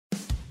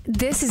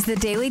This is the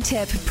Daily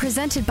Tip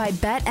presented by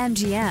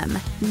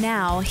BetMGM.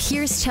 Now,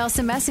 here's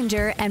Chelsea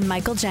Messenger and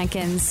Michael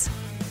Jenkins.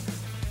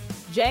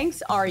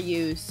 Jenks, are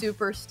you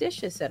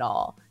superstitious at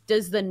all?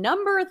 Does the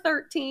number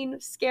 13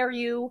 scare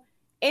you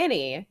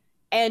any?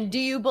 And do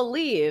you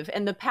believe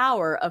in the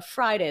power of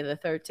Friday the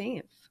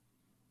 13th?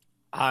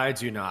 I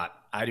do not.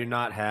 I do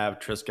not have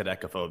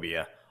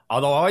triskaidekaphobia.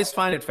 Although I always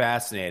find it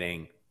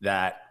fascinating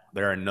that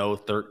there are no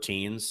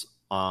 13s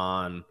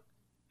on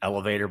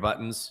elevator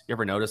buttons. You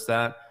ever notice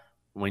that?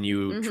 When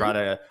you try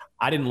to,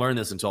 I didn't learn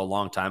this until a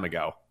long time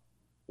ago,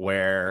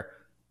 where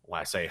when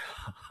I say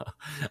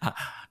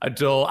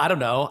until, I don't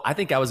know, I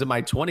think I was in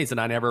my 20s and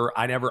I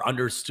never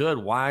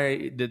understood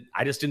I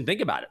just didn't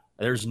think about it.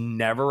 There's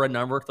never a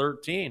number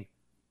 13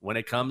 when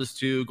it comes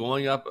to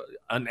going up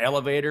an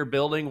elevator,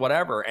 building,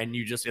 whatever. And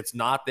it's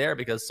not there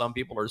because some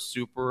people are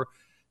super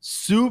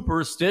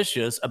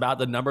superstitious about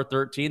the number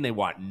 13. They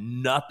want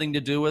nothing to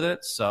do with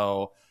it.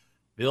 So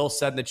Bill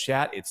said in the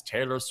chat, it's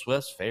Taylor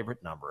Swift's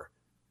favorite number.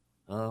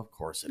 Of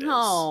course it is.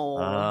 No.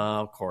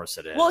 Of course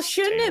it is. Well,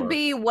 shouldn't it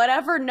be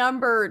whatever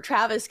number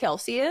Travis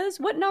Kelce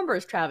is? What number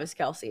is Travis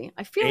Kelce?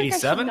 I feel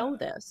 87? Like I should know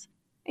this.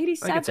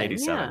 87. I think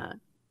it's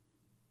 87.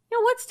 Yeah.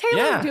 What's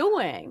Taylor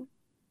doing?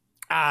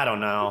 I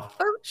don't know.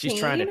 13? She's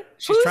trying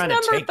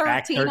to take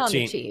back 13 on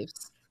the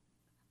Chiefs.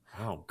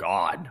 Oh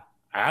God.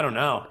 I don't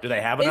know. Do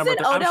they have a number?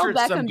 Isn't Odell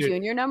Beckham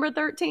Jr. number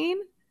 13?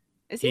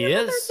 Is he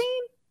number 13?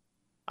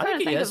 I'm trying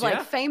to think of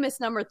like famous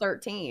number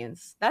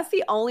 13s. That's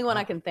the only one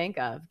I can think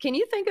of. Can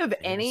you think of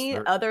any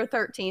other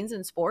 13s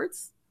in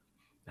sports?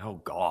 Oh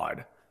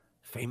God.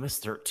 Famous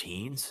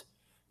 13s?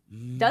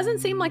 Doesn't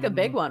seem like a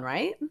big one,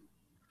 right?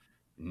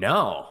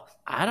 No,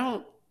 I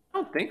don't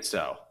think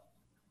so.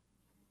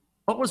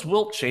 What was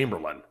Wilt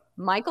Chamberlain?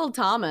 Michael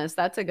Thomas.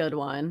 That's a good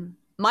one.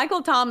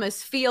 Michael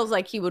Thomas feels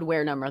like he would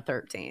wear number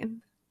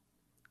 13.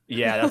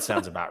 Yeah, that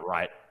sounds about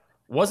right.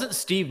 Wasn't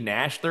Steve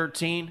Nash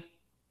 13?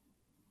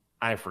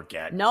 I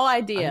forget. No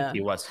idea. I think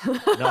he was.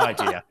 No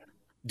idea.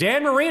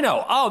 Dan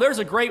Marino. Oh, there's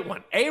a great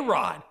one.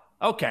 A-Rod.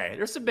 Okay,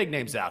 there's some big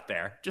names out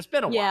there. Just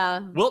been a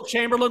while. Wilt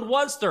Chamberlain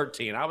was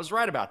 13. I was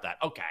right about that.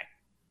 Okay.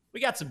 We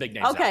got some big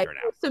names out there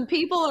now. Some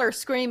people are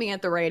screaming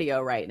at the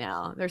radio right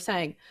now. They're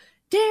saying,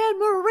 Dan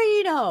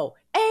Marino,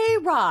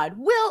 A-Rod,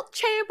 Wilt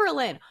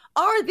Chamberlain.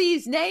 Are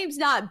these names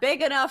not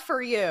big enough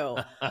for you?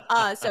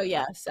 So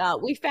yes,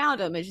 we found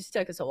them. It just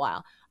took us a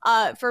while.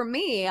 For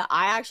me,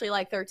 I actually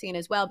like 13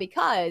 as well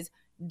because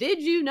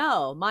did you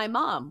know my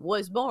mom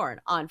was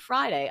born on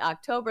Friday,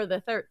 October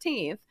the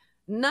 13th,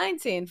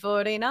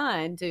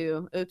 1949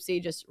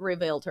 oopsie, just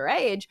revealed her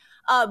age.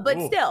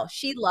 But still,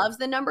 she loves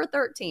the number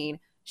 13.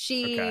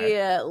 She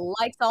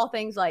likes all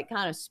things like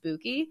kind of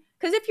spooky.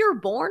 Because if you're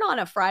born on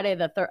a Friday,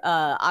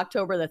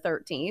 October the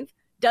 13th,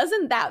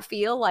 doesn't that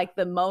feel like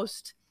the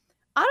most,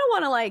 I don't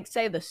want to like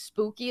say the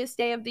spookiest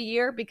day of the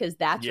year because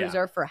that's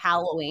reserved for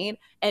Halloween.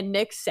 And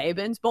Nick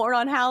Saban's born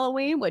on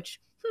Halloween, which,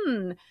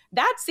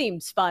 that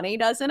seems funny,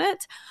 doesn't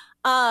it?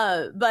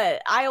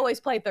 But I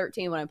always play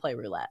 13 when I play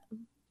roulette.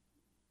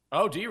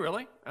 Oh, do you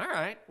really? All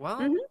right.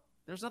 Well,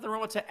 there's nothing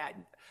wrong with that.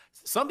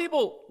 Some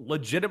people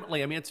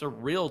legitimately, I mean, it's a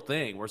real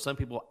thing where some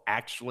people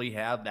actually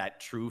have that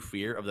true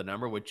fear of the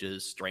number, which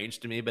is strange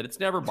to me, but it's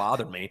never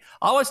bothered me.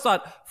 I always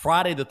thought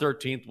Friday the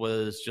 13th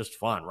was just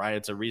fun, right?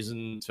 It's a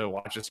reason to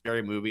watch a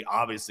scary movie.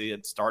 Obviously,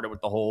 it started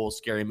with the whole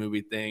scary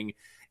movie thing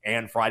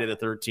and Friday the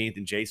 13th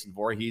and Jason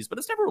Voorhees, but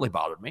it's never really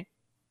bothered me.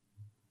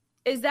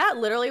 Is that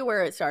literally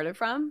where it started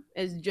from?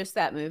 Is just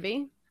that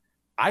movie?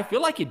 I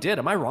feel like it did.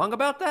 Am I wrong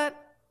about that?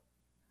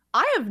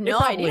 I have no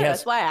idea.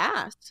 That's why I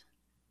asked.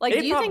 Like,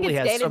 do you think it's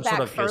dated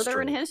back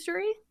further in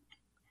history?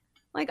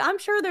 Like, I'm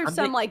sure there's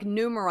some like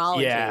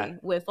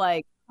numerology with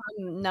like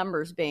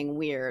numbers being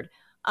weird.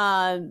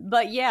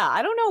 But yeah,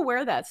 I don't know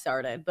where that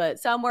started, but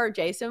somewhere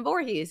Jason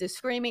Voorhees is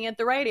screaming at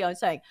the radio and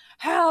saying,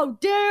 "How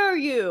dare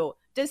you?"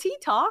 Does he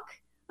talk?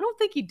 I don't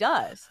think he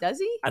does. Does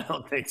he? I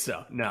don't think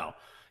so. No,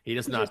 he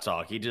does not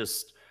talk. He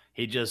just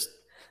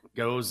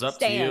goes up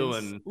to you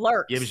and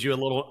gives you a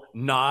little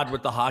nod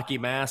with the hockey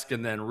mask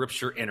and then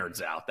rips your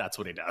innards out. That's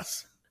what he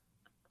does.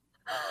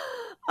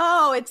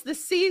 Oh, it's the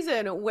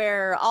season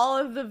where all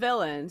of the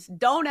villains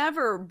don't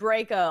ever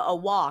break a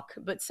walk,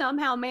 but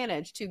somehow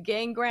manage to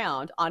gain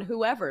ground on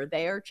whoever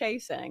they are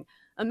chasing.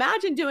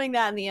 Imagine doing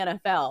that in the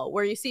NFL,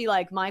 where you see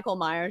like Michael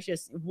Myers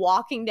just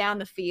walking down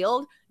the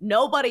field.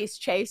 Nobody's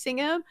chasing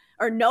him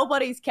or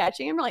nobody's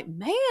catching him. You're like,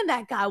 man,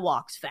 that guy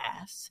walks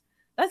fast.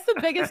 That's the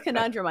biggest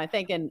conundrum, I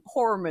think, in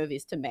horror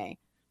movies to me.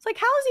 It's like,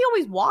 how is he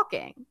always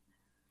walking?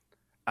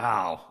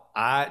 Oh,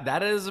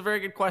 that is a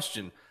very good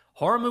question.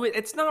 Horror movie,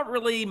 it's not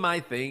really my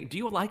thing. Do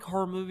you like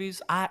horror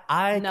movies? I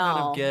kind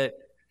of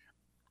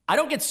I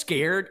don't get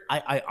scared.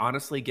 I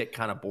honestly get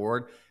kind of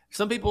bored.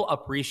 Some people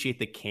appreciate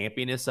the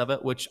campiness of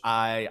it, which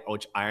I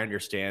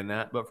understand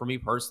that. But for me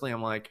personally,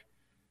 I'm like,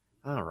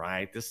 all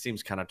right, this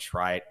seems kind of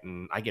trite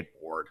and I get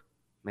bored.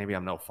 Maybe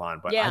I'm no fun,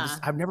 but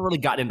I've never really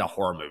gotten into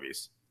horror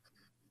movies.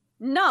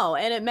 No,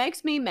 and it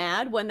makes me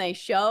mad when they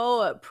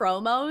show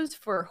promos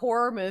for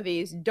horror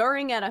movies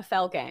during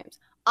NFL games.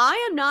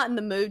 I am not in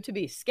the mood to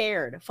be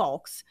scared,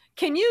 folks.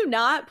 Can you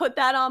not put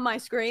that on my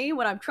screen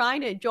when I'm trying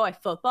to enjoy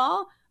football?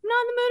 I'm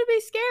not in the mood to be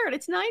scared.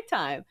 It's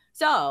nighttime.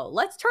 So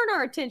let's turn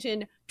our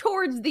attention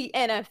towards the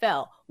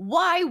NFL.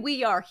 Why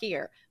we are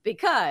here?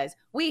 Because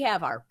we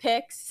have our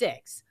Pick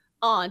Six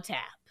on tap.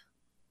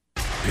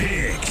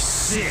 Pick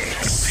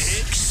Six.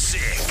 Pick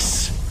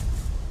Six.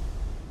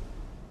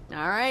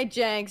 All right,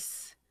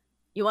 Jenks.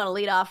 You want to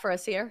lead off for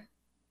us here?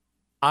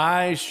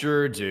 I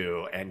sure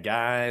do. And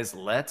guys,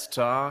 let's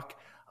talk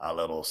a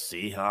little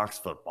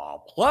Seahawks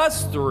football.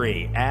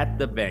 +3 at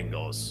the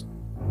Bengals.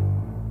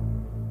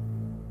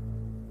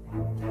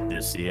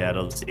 The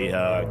Seattle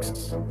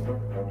Seahawks,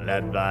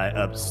 led by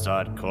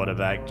upstart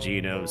quarterback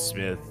Geno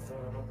Smith,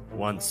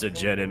 once a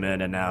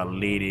gentleman and now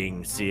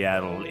leading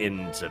Seattle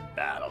into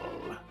battle.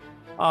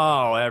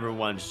 Oh,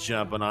 everyone's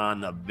jumping on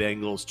the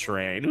Bengals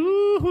train.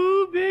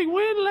 Ooh, big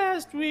win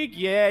last week.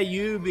 Yeah,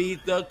 you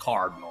beat the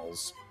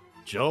Cardinals.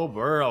 Joe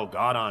Burrow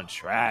got on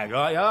track.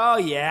 Oh,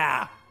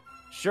 yeah,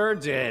 sure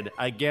did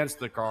against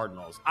the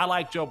Cardinals. I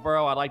like Joe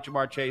Burrow. I like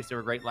Jamar Chase. They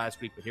were great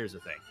last week, but here's the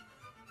thing.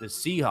 The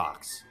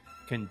Seahawks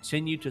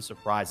continue to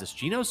surprise us.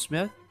 Geno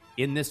Smith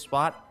in this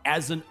spot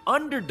as an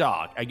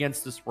underdog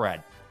against the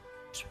spread.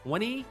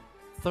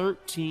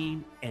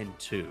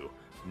 20-13-2.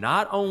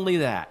 Not only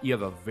that, you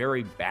have a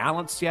very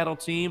balanced Seattle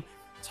team.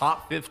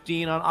 Top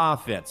 15 on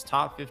offense,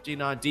 top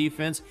 15 on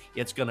defense.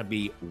 It's going to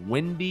be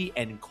windy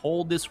and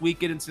cold this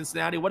weekend in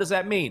Cincinnati. What does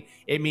that mean?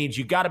 It means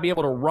you got to be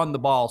able to run the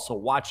ball, so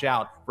watch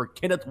out for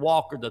Kenneth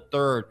Walker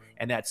III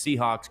and that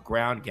Seahawks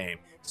ground game.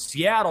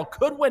 Seattle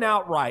could win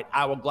outright.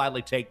 I will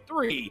gladly take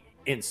 3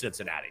 in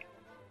Cincinnati.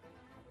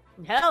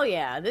 Hell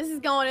yeah. This is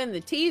going in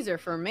the teaser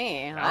for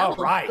me. I will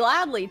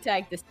gladly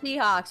take the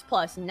Seahawks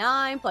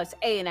 +9,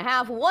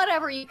 +8.5,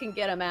 whatever you can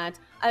get them at.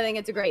 I think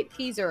it's a great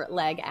teaser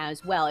leg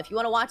as well. If you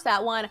want to watch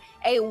that one,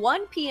 a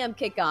 1 p.m.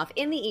 kickoff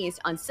in the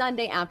East on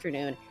Sunday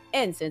afternoon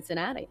in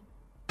Cincinnati.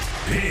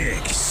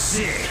 Pick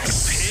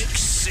Six. Pick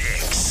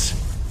Six.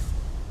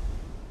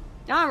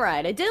 All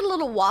right, I did a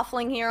little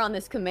waffling here on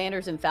this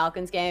Commanders and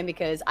Falcons game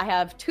because I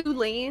have 2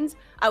 leans.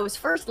 I was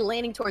first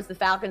leaning towards the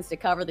Falcons to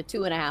cover the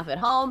 2.5 at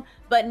home,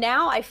 but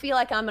now I feel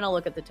like I'm going to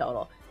look at the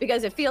total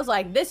because it feels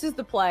like this is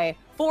the play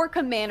for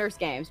Commanders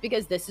games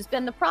because this has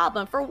been the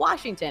problem for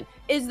Washington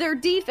is their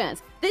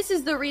defense. This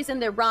is the reason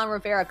that Ron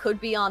Rivera could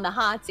be on the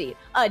hot seat.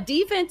 A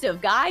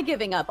defensive guy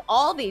giving up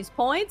all these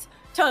points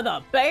to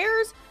the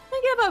Bears?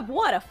 They give up,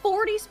 a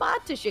 40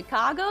 spot to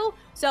Chicago?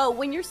 So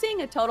when you're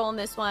seeing a total in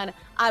this one,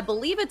 I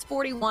believe it's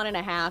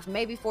 41.5,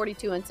 maybe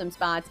 42 in some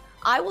spots.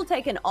 I will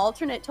take an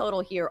alternate total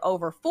here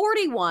over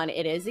 41.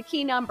 It is a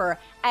key number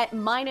at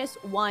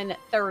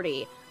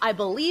 -130. I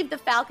believe the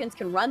Falcons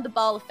can run the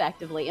ball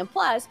effectively. And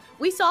plus,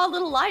 we saw a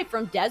little life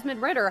from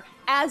Desmond Ridder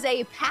as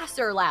a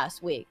passer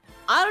last week.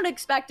 I don't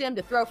expect him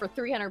to throw for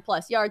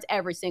 300+ yards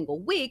every single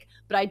week,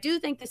 but I do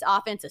think this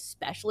offense,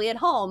 especially at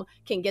home,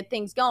 can get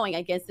things going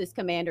against this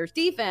Commanders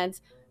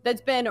defense that's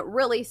been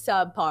really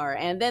subpar.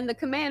 And then the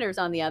Commanders,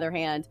 on the other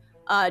hand,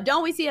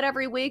 don't we see it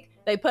every week?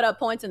 They put up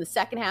points in the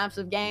second halves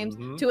of games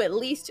to at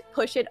least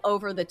push it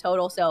over the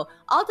total. So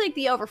I'll take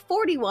the over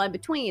 41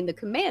 between the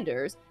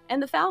Commanders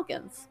and the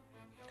Falcons.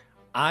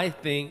 I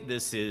think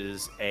this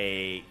is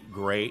a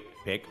great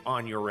pick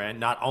on your end.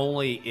 Not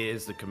only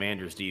is the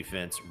Commanders'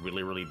 defense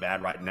really, really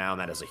bad right now, and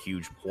that is a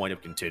huge point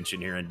of contention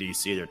here in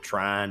D.C. They're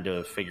trying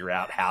to figure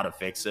out how to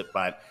fix it,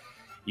 but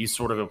you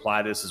sort of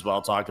imply this as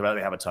well, talked about it.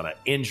 They have a ton of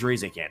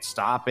injuries. They can't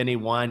stop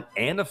anyone,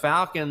 and the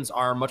Falcons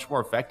are much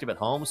more effective at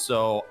home.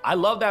 So I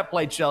love that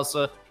play,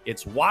 Chelsea.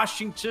 It's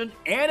Washington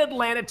and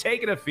Atlanta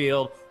taking a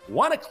field,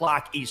 1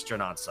 o'clock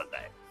Eastern on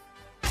Sunday.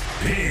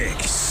 Pick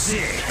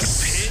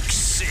Six. Pick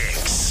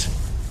Six.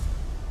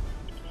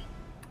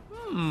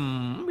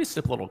 Let me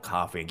sip a little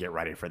coffee and get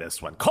ready for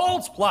this one.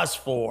 Colts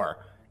 +4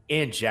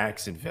 in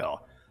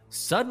Jacksonville.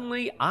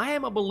 Suddenly, I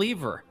am a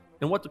believer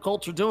in what the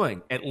Colts are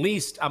doing. At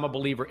least I'm a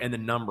believer in the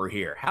number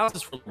here. How's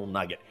this for a little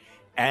nugget?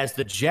 As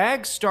the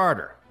Jags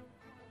starter,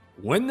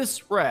 when the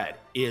spread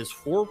is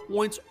 4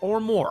 points or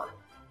more,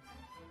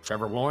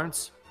 Trevor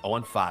Lawrence,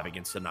 0-5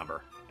 against the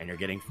number, and you're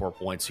getting 4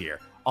 points here.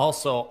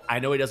 Also, I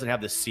know he doesn't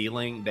have the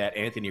ceiling that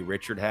Anthony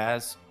Richardson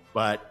has,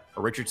 but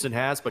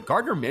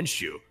Gardner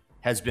Minshew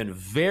has been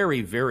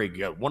very, very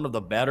good. One of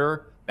the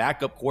better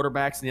backup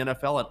quarterbacks in the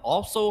NFL, and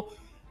also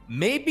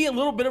maybe a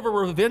little bit of a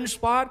revenge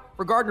spot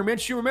for Gardner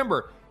Minshew.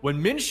 Remember, when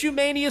Minshew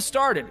Mania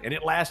started, and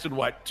it lasted,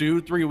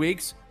 2-3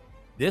 weeks,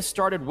 this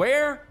started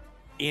where?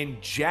 In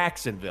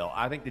Jacksonville.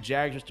 I think the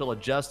Jags are still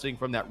adjusting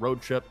from that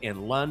road trip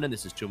in London.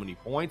 This is too many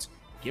points.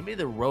 Give me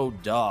the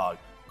road dog.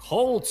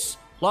 Colts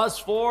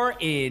 +4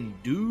 in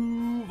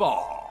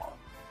Duval.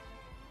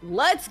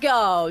 Let's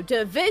go.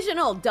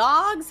 Divisional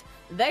dogs.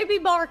 They be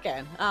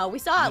barking. We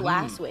saw it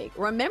last week.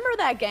 Remember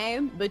that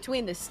game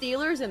between the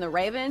Steelers and the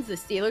Ravens? The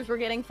Steelers were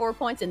getting 4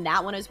 points in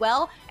that one as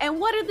well. And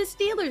what did the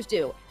Steelers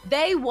do?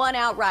 They won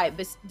outright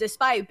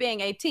despite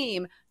being a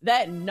team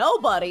that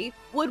nobody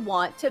would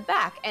want to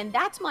back. And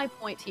that's my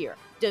point here.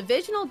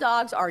 Divisional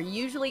dogs are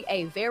usually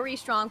a very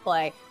strong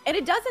play, and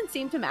it doesn't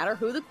seem to matter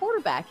who the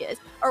quarterback is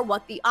or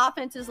what the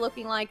offense is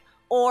looking like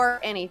or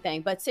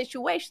anything. But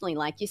situationally,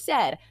 like you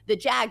said, the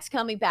Jags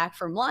coming back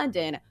from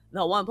London,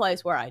 the one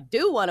place where I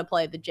do want to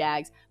play the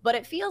Jags, but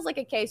it feels like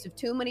a case of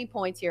too many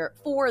points here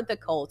for the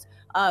Colts,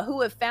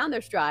 who have found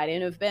their stride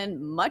and have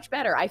been much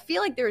better. I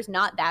feel like there's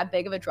not that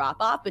big of a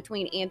drop-off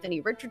between Anthony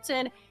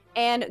Richardson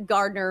and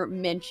Gardner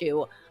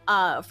Minshew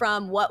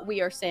from what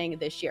we are seeing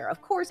this year.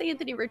 Of course,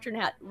 Anthony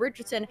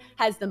Richardson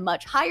has the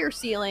much higher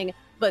ceiling,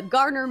 but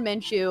Gardner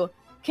Minshew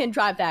can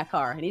drive that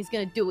car, and he's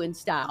going to do it in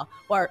style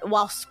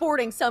while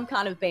sporting some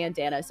kind of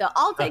bandana. So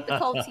I'll take the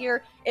Colts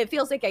here. It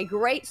feels like a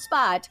great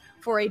spot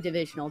for a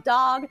divisional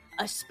dog,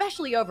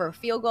 especially over a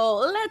field goal.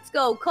 Let's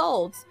go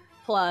Colts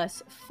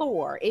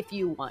 +4 if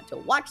you want to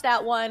watch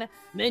that one.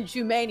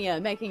 Minshew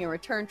Mania making a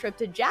return trip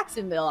to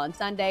Jacksonville on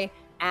Sunday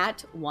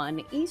at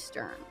 1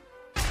 Eastern.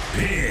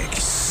 Pick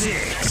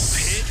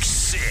six. Pick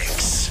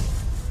six.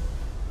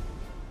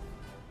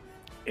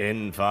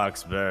 In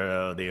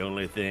Foxborough, the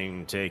only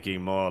thing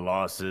taking more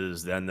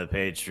losses than the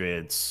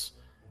Patriots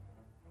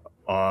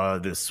are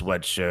the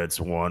sweatshirts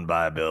worn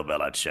by Bill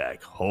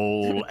Belichick.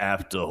 Hole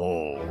after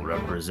hole,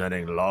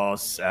 representing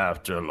loss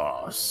after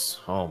loss.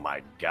 Oh,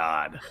 my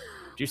God.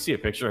 Did you see a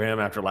picture of him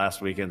after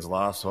last weekend's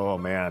loss? Oh,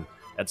 man.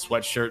 That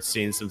sweatshirt's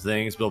seen some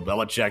things. Bill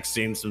Belichick's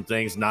seen some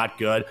things. Not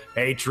good.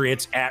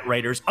 Patriots at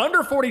Raiders.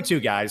 Under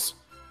 42, guys.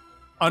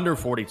 Under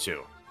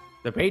 42.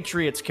 The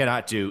Patriots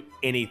cannot do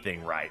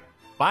anything right.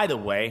 By the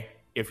way,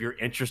 if you're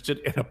interested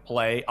in a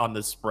play on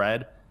the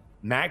spread,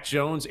 Mac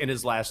Jones in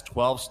his last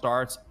 12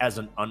 starts as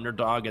an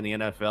underdog in the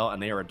NFL,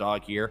 and they are a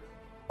dog here,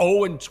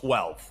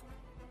 0-12.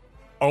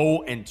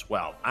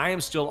 0-12. I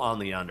am still on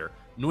the under.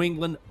 New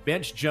England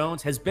benched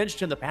Jones, has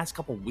benched him the past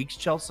couple weeks,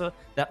 Chelsea.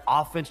 That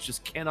offense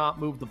just cannot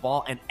move the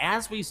ball. And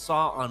as we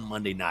saw on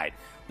Monday night,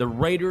 the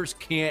Raiders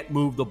can't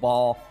move the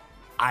ball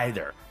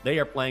either. They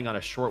are playing on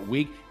a short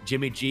week.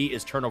 Jimmy G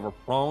is turnover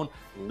prone,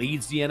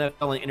 leads the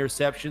NFL in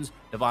interceptions.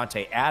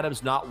 Devontae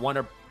Adams, not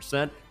 100%.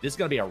 This is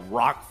going to be a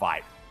rock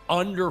fight.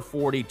 Under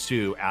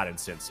 42 out in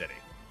Sin City.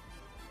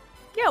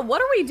 Yeah,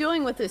 what are we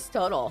doing with this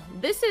total?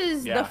 This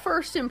is the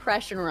first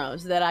impression,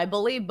 Rose, that I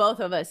believe both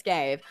of us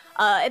gave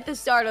at the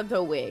start of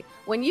the week.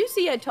 When you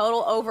see a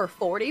total over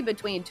 40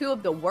 between two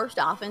of the worst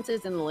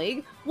offenses in the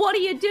league, what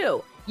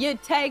do? You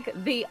take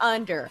the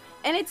under.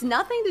 And it's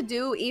nothing to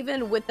do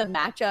even with the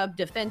matchup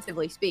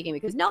defensively speaking,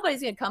 because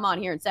nobody's going to come on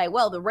here and say,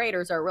 well, the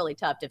Raiders are a really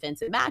tough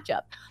defensive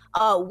matchup.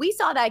 We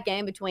saw that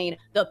game between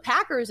the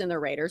Packers and the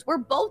Raiders where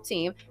both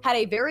teams had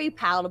a very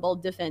palatable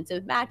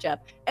defensive matchup,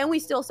 and we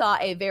still saw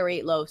a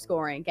very low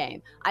scoring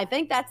game. I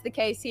think that's the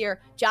case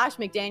here. Josh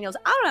McDaniels,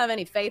 I don't have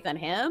any faith in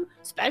him,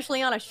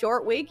 especially on a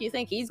short week. You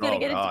think he's going to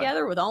get it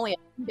together with only a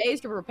few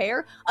days to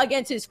prepare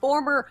against his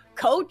former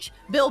coach,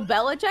 Bill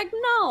Belichick?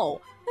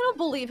 No. I don't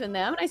believe in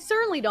them, and I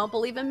certainly don't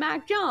believe in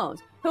Mac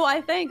Jones, who I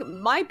think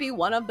might be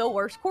one of the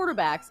worst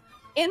quarterbacks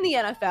in the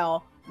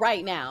NFL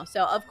right now.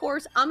 So, of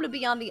course, I'm going to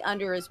be on the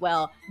under as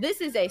well.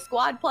 This is a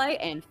squad play,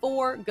 and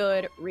for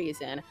good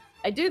reason.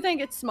 I do think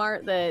it's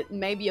smart that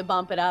maybe you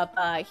bump it up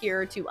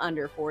here to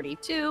under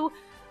 42,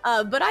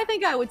 but I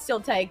think I would still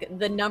take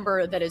the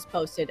number that is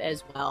posted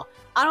as well.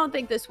 I don't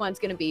think this one's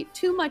going to be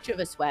too much of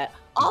a sweat.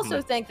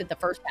 Also think that the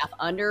first half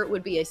under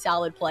would be a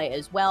solid play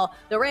as well.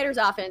 The Raiders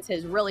offense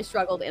has really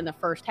struggled in the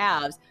first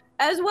halves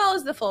as well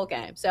as the full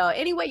game. So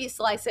any way you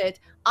slice it,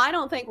 I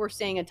don't think we're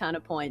seeing a ton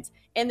of points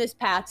in this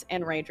Pats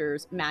and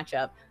Raiders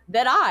matchup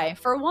that I,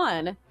 for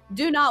one,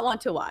 do not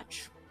want to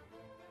watch.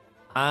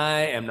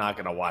 I am not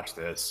going to watch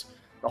this.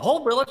 The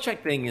whole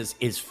Belichick thing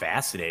is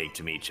fascinating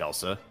to me,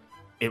 Chelsea.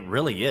 It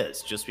really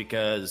is, just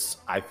because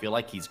I feel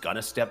like he's going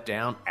to step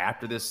down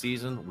after this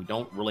season. We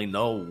don't really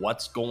know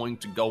what's going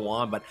to go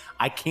on, but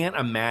I can't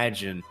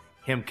imagine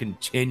him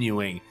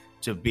continuing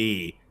to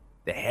be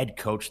the head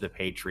coach of the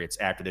Patriots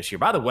after this year.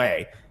 By the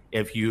way,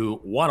 if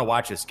you want to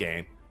watch this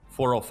game,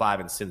 4:05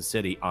 in Sin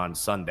City on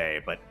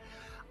Sunday, but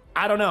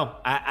I don't know.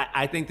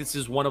 I think this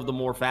is one of the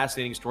more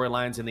fascinating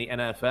storylines in the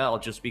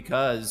NFL, just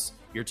because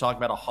you're talking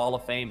about a Hall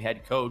of Fame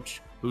head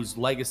coach whose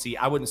legacy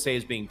I wouldn't say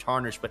is being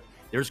tarnished, but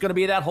there's going to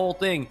be that whole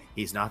thing.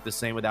 He's not the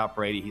same without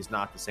Brady. He's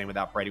not the same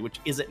without Brady,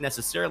 which isn't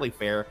necessarily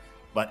fair,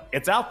 but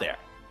it's out there.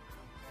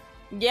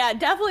 Yeah, it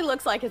definitely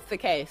looks like it's the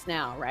case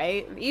now,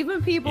 right?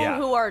 Even people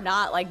who are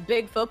not like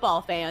big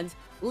football fans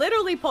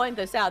literally point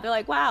this out. They're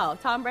like, wow,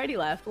 Tom Brady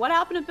left. What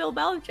happened to Bill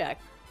Belichick?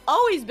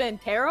 Oh, he's been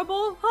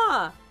terrible?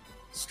 Huh.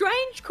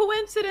 Strange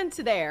coincidence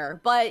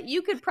there, but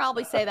you could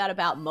probably say that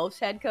about most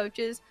head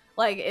coaches.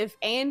 Like if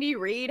Andy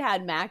Reid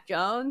had Mac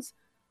Jones,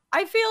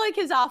 I feel like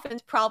his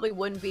offense probably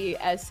wouldn't be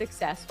as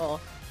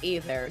successful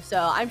either.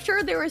 So I'm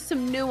sure there is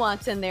some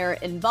nuance in there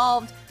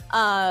involved.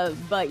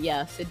 But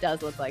yes, it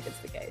does look like it's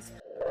the case.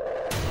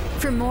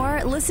 For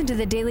more, listen to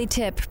the Daily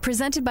Tip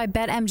presented by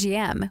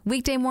BetMGM.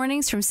 Weekday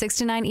mornings from 6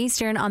 to 9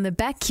 Eastern on the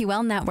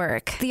BetQL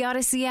network, the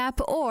Odyssey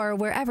app, or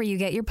wherever you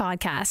get your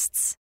podcasts.